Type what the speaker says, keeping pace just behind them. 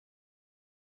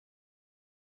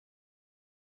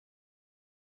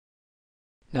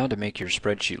Now to make your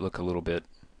spreadsheet look a little bit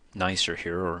nicer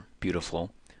here, or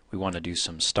beautiful, we want to do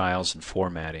some styles and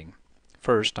formatting.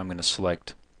 First, I'm going to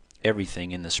select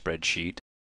everything in the spreadsheet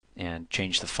and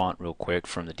change the font real quick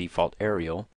from the default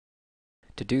Arial.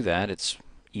 To do that, it's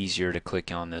easier to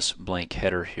click on this blank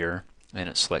header here and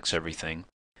it selects everything.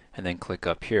 And then click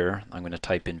up here, I'm going to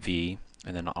type in V,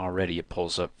 and then already it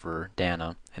pulls up for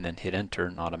Dana, and then hit enter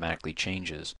and automatically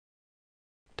changes.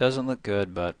 Doesn't look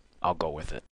good, but I'll go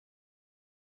with it.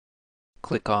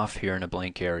 Click off here in a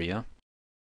blank area.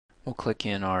 We'll click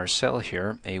in our cell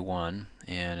here, A1,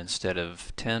 and instead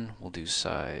of 10, we'll do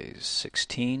size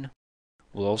 16.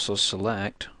 We'll also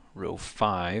select row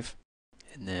 5,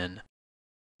 and then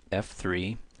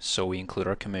F3, so we include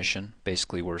our commission.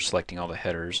 Basically, we're selecting all the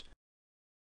headers.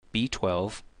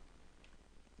 B12,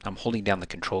 I'm holding down the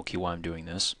control key while I'm doing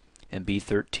this, and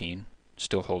B13,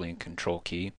 still holding control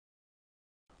key.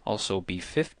 Also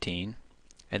B15,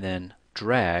 and then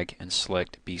drag and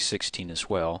select B16 as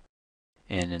well,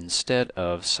 and instead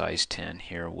of size 10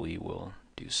 here we will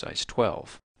do size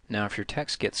 12. Now if your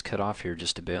text gets cut off here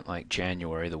just a bit, like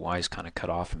January, the Y is kind of cut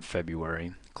off in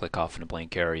February, click off in a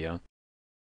blank area.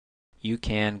 You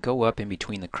can go up in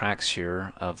between the cracks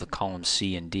here of the column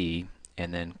C and D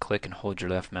and then click and hold your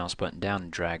left mouse button down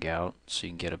and drag out so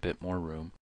you can get a bit more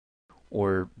room.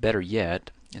 Or better yet,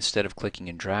 instead of clicking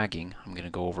and dragging, I'm going to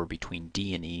go over between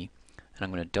D and E, and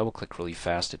I'm going to double click really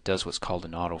fast. It does what's called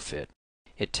an autofit.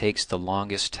 It takes the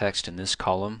longest text in this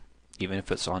column, even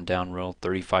if it's on down row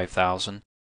 35,000,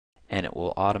 and it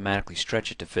will automatically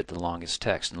stretch it to fit the longest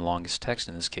text, and the longest text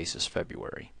in this case is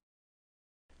February.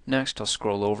 Next I'll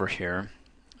scroll over here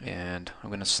and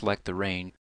I'm going to select the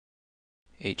range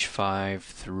H5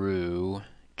 through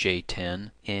J10,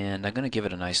 and I'm going to give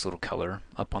it a nice little color.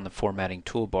 Up on the formatting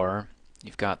toolbar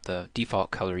you've got the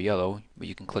default color yellow, but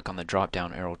you can click on the drop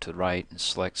down arrow to the right and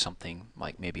select something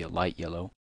like maybe a light yellow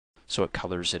so it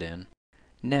colors it in.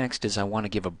 Next is I want to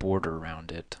give a border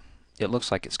around it. It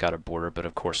looks like it's got a border, but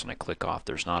of course when I click off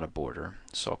there's not a border,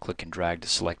 so I'll click and drag to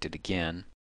select it again.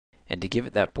 And to give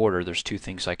it that border, there's two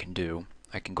things I can do.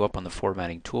 I can go up on the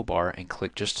formatting toolbar and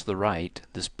click just to the right,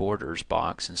 this borders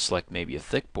box, and select maybe a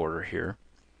thick border here,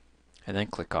 and then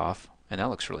click off, and that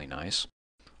looks really nice.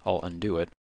 I'll undo it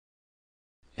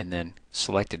and then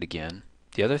select it again.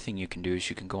 The other thing you can do is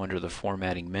you can go under the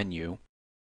formatting menu,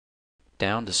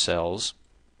 down to cells,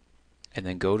 and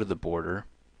then go to the border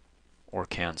or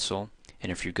cancel.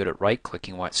 And if you're good at right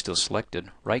clicking while it's still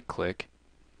selected, right click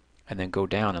and then go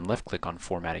down and left click on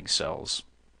formatting cells.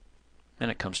 And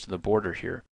it comes to the border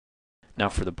here. Now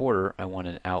for the border I want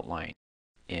an outline,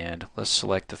 and let's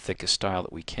select the thickest style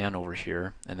that we can over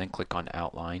here and then click on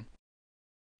outline.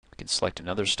 We can select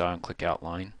another style and click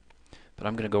outline, but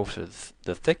I'm going to go for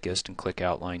the thickest and click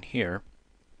outline here,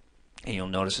 and you'll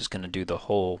notice it's going to do the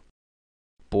whole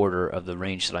border of the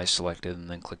range that I selected, and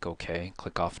then click OK,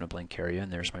 click off in a blank area,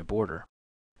 and there's my border.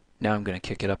 Now I'm going to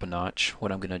kick it up a notch.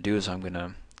 What I'm going to do is I'm going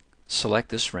to select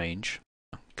this range,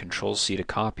 Control C to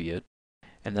copy it,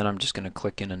 and then I'm just going to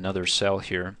click in another cell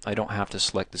here. I don't have to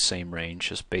select the same range,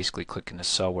 just basically click in the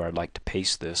cell where I'd like to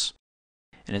paste this.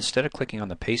 And instead of clicking on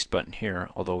the paste button here,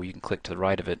 although you can click to the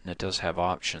right of it and it does have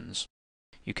options,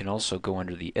 you can also go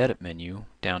under the edit menu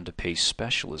down to paste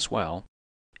special as well.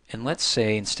 And let's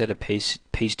say instead of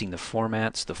pasting the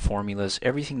formats, the formulas,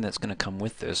 everything that's going to come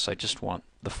with this, I just want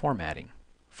the formatting.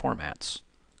 Formats.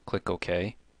 Click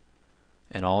OK.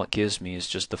 And all it gives me is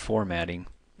just the formatting.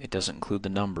 It doesn't include the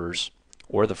numbers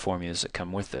or the formulas that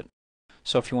come with it.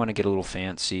 So if you want to get a little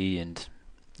fancy and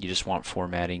you just want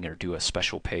formatting or do a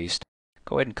special paste,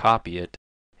 go ahead and copy it,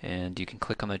 and you can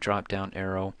click on the drop down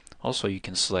arrow. Also you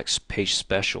can select paste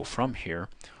special from here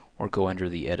or go under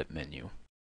the edit menu.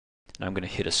 And I'm going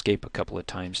to hit escape a couple of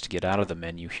times to get out of the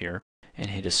menu here, and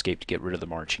hit escape to get rid of the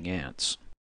marching ants.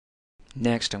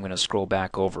 Next I'm going to scroll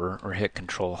back over or hit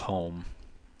Control Home,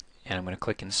 and I'm going to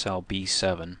click in cell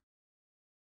B7.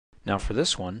 Now for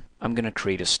this one, I'm going to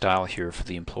create a style here for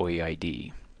the employee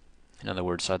ID. In other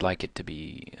words, I'd like it to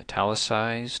be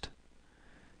italicized.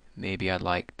 Maybe I'd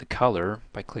like the color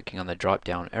by clicking on the drop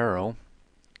down arrow.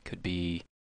 Could be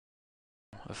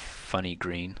a funny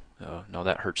green. No,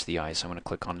 that hurts the eyes. I'm going to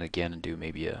click on it again and do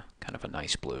maybe a kind of a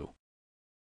nice blue.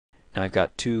 Now I've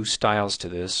got two styles to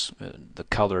this, the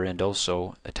color and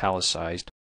also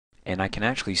italicized, and I can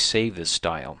actually save this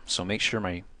style. So make sure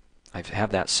I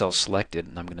have that cell selected,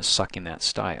 and I'm going to suck in that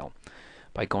style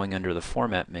by going under the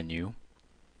format menu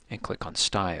and click on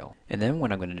style. And then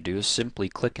what I'm going to do is simply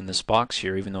click in this box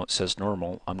here. Even though it says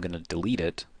normal, I'm going to delete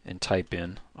it and type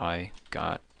in I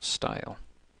got style.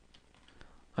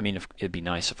 I mean, it'd be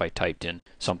nice if I typed in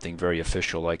something very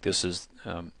official like this is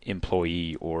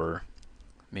employee, or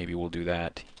maybe we'll do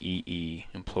that, EE,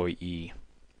 employee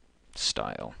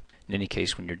style. In any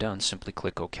case, when you're done, simply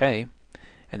click OK.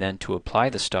 And then to apply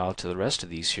the style to the rest of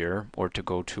these here, or to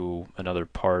go to another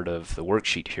part of the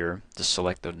worksheet here, just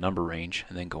select the number range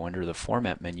and then go under the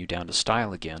Format menu down to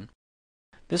Style again.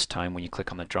 This time, when you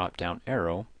click on the drop-down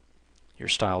arrow, your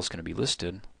style is going to be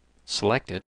listed.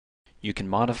 Select it. You can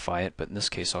modify it, but in this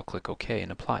case I'll click OK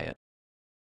and apply it.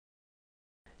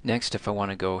 Next, if I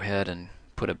want to go ahead and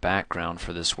put a background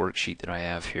for this worksheet that I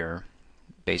have here,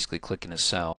 basically click in a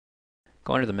cell,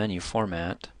 go under the menu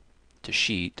Format, to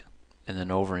Sheet, and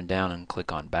then over and down and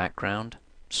click on Background.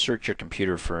 Search your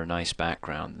computer for a nice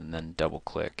background and then double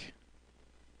click.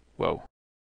 Whoa.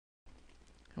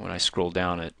 And when I scroll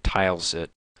down, it tiles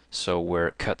it, so where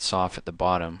it cuts off at the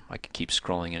bottom I can keep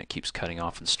scrolling and it keeps cutting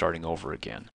off and starting over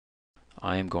again.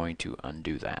 I am going to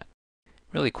undo that.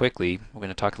 Really quickly, we're going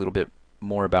to talk a little bit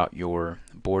more about your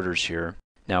borders here.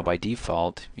 Now by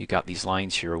default you got these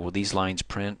lines here. Will these lines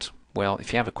print? Well,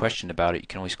 if you have a question about it, you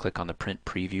can always click on the Print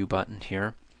Preview button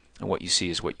here, and what you see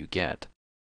is what you get.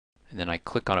 And then I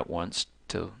click on it once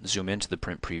to zoom into the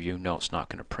print preview. No, it's not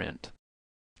going to print.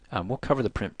 We'll cover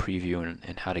the print preview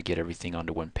and how to get everything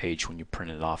onto one page when you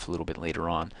print it off a little bit later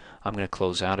on. I'm going to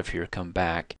close out of here, come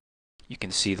back. You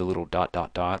can see the little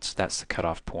dots. That's the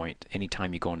cutoff point.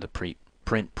 Anytime you go into the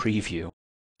print preview,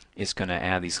 it's going to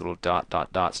add these little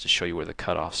dots to show you where the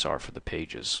cutoffs are for the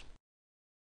pages.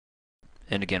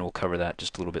 And again, we'll cover that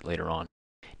just a little bit later on.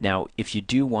 Now, if you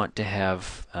do want to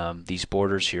have these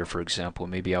borders here, for example,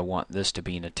 maybe I want this to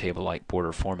be in a table-like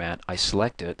border format, I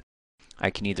select it. I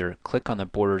can either click on the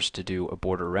borders to do a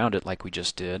border around it like we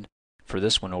just did for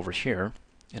this one over here,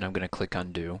 and I'm going to click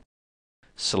Undo.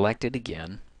 Select it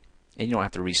again, and you don't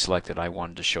have to reselect it. I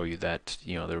wanted to show you that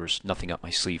there was nothing up my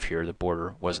sleeve here. The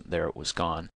border wasn't there, it was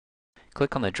gone.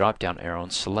 Click on the drop-down arrow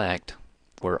and select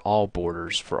where all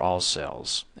borders for all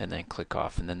cells, and then click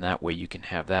off, and then that way you can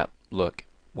have that look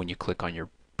when you click on your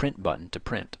print button to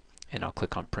print. And I'll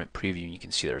click on Print Preview and you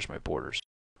can see there's my borders.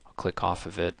 I'll click off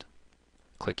of it,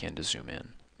 click in to zoom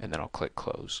in, and then I'll click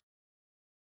Close.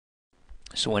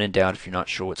 So when in doubt, if you're not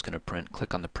sure what's going to print,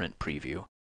 click on the Print Preview.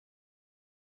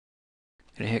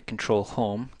 I'm going to hit Control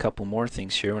Home. A couple more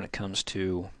things here when it comes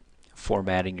to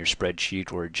formatting your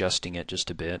spreadsheet or adjusting it just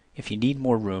a bit. If you need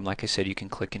more room, like I said, you can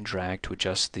click and drag to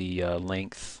adjust the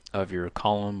length of your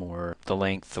column or the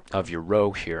length of your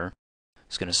row here.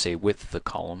 It's going to say width of the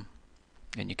column,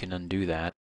 and you can undo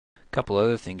that. A couple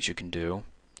other things you can do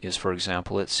is, for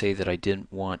example, let's say that I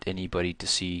didn't want anybody to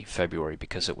see February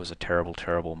because it was a terrible,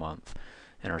 terrible month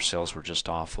and our sales were just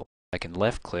awful. I can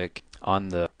left click on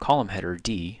the column header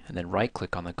D and then right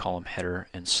click on the column header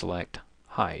and select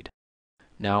Hide.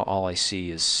 Now all I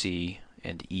see is C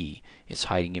and E. It's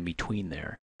hiding in between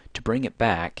there. To bring it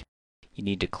back, you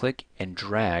need to click and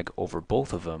drag over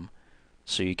both of them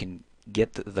so you can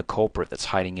get the culprit that's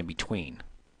hiding in between.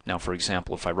 Now, for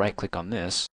example, if I right click on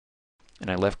this and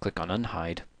I left click on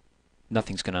Unhide,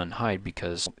 nothing's going to unhide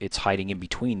because it's hiding in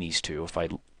between these two. If I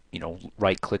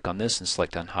right click on this and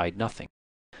select Unhide, nothing.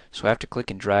 So I have to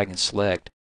click and drag and select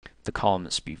the column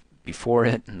that's before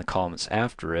it and the column that's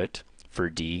after it for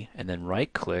D, and then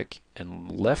right click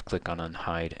and left click on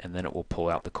Unhide, and then it will pull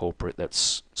out the culprit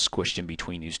that's squished in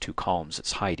between these two columns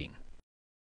that's hiding.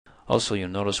 Also, you'll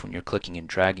notice when you're clicking and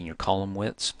dragging your column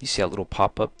widths, you see that little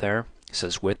pop-up there? It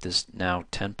says width is now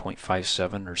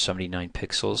 10.57 or 79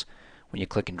 pixels. When you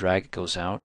click and drag, it goes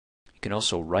out. You can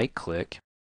also right click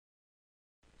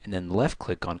and then left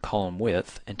click on column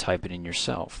width and type it in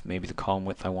yourself. Maybe the column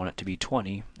width I want it to be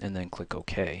 20, and then click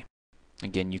OK.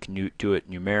 Again, you can do it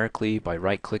numerically by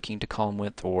right clicking to column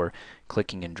width or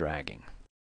clicking and dragging.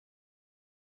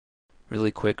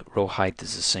 Really quick, row height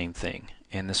is the same thing,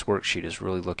 and this worksheet is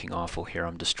really looking awful here.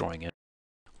 I'm destroying it.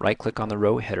 Right click on the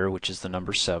row header, which is the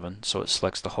number 7, so it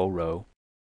selects the whole row,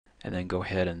 and then go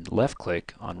ahead and left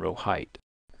click on row height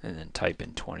and then type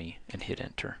in 20 and hit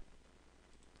enter.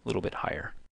 A little bit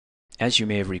higher. As you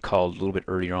may have recalled a little bit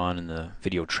earlier on in the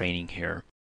video training here,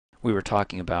 we were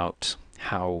talking about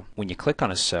how when you click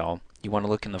on a cell, you want to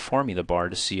look in the formula bar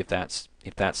to see if that's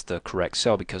the correct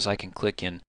cell, because I can click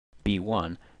in B1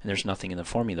 and there's nothing in the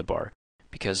formula bar.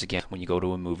 Because again, when you go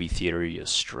to a movie theater, you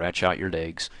stretch out your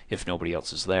legs if nobody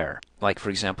else is there. Like for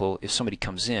example, if somebody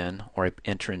comes in, or I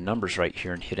enter in numbers right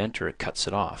here and hit enter, it cuts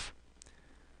it off.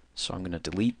 So I'm going to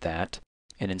delete that,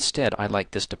 and instead I'd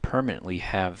like this to permanently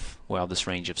have, well, this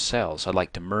range of cells. I'd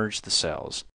like to merge the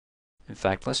cells. In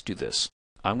fact, let's do this.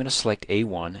 I'm going to select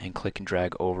A1 and click and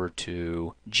drag over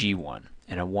to G1,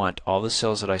 and I want all the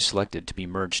cells that I selected to be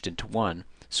merged into one,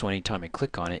 So anytime I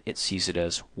click on it, it sees it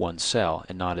as one cell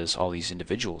and not as all these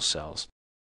individual cells.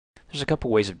 There's a couple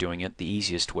ways of doing it. The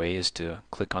easiest way is to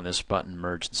click on this button,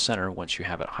 Merge and Center, once you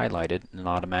have it highlighted, and it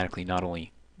automatically not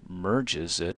only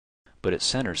merges it, but it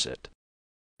centers it.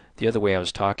 The other way I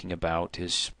was talking about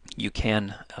is you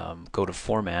can go to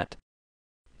Format,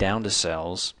 down to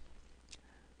Cells,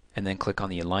 and then click on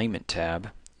the Alignment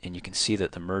tab, and you can see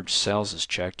that the Merge Cells is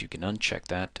checked. You can uncheck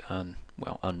that,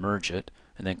 unmerge it,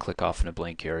 and then click off in a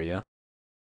blank area.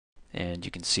 And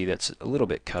you can see that's a little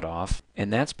bit cut off,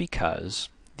 and that's because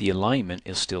the alignment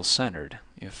is still centered.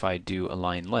 If I do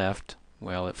Align Left,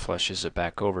 well, it flushes it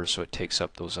back over so it takes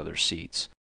up those other seats.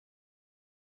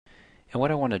 And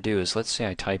what I want to do is, let's say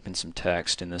I type in some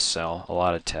text in this cell, a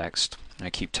lot of text, and I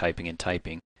keep typing and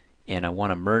typing, and I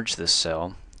want to merge this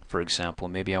cell. For example,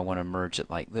 maybe I want to merge it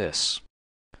like this,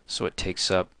 so it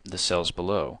takes up the cells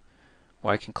below.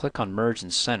 Well, I can click on Merge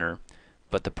and Center,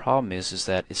 but the problem is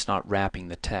that it's not wrapping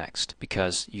the text,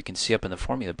 because you can see up in the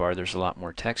formula bar there's a lot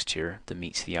more text here than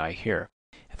meets the eye here.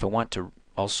 If I want to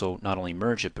also not only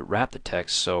merge it but wrap the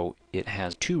text so it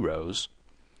has two rows,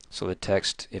 so the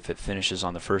text, if it finishes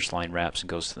on the first line, wraps and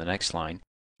goes to the next line,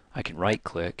 I can right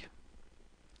click,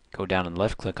 go down and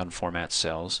left click on Format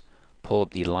Cells, pull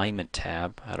up the Alignment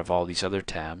tab out of all these other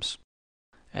tabs,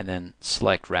 and then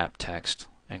select Wrap Text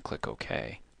and click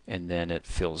OK. And then it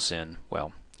fills in,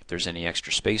 well, if there's any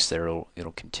extra space there,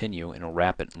 it'll continue and it'll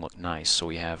wrap it and look nice, so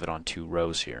we have it on two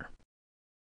rows here.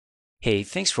 Hey,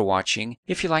 thanks for watching.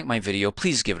 If you like my video,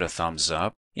 please give it a thumbs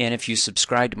up. And if you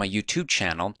subscribe to my YouTube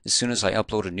channel, as soon as I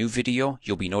upload a new video,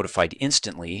 you'll be notified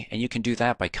instantly, and you can do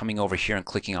that by coming over here and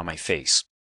clicking on my face.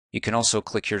 You can also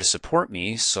click here to support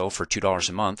me, so for $2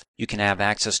 a month, you can have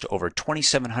access to over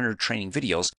 2,700 training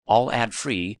videos, all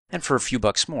ad-free, and for a few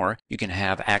bucks more, you can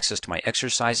have access to my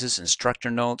exercises,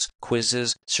 instructor notes,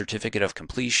 quizzes, certificate of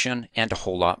completion, and a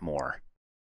whole lot more.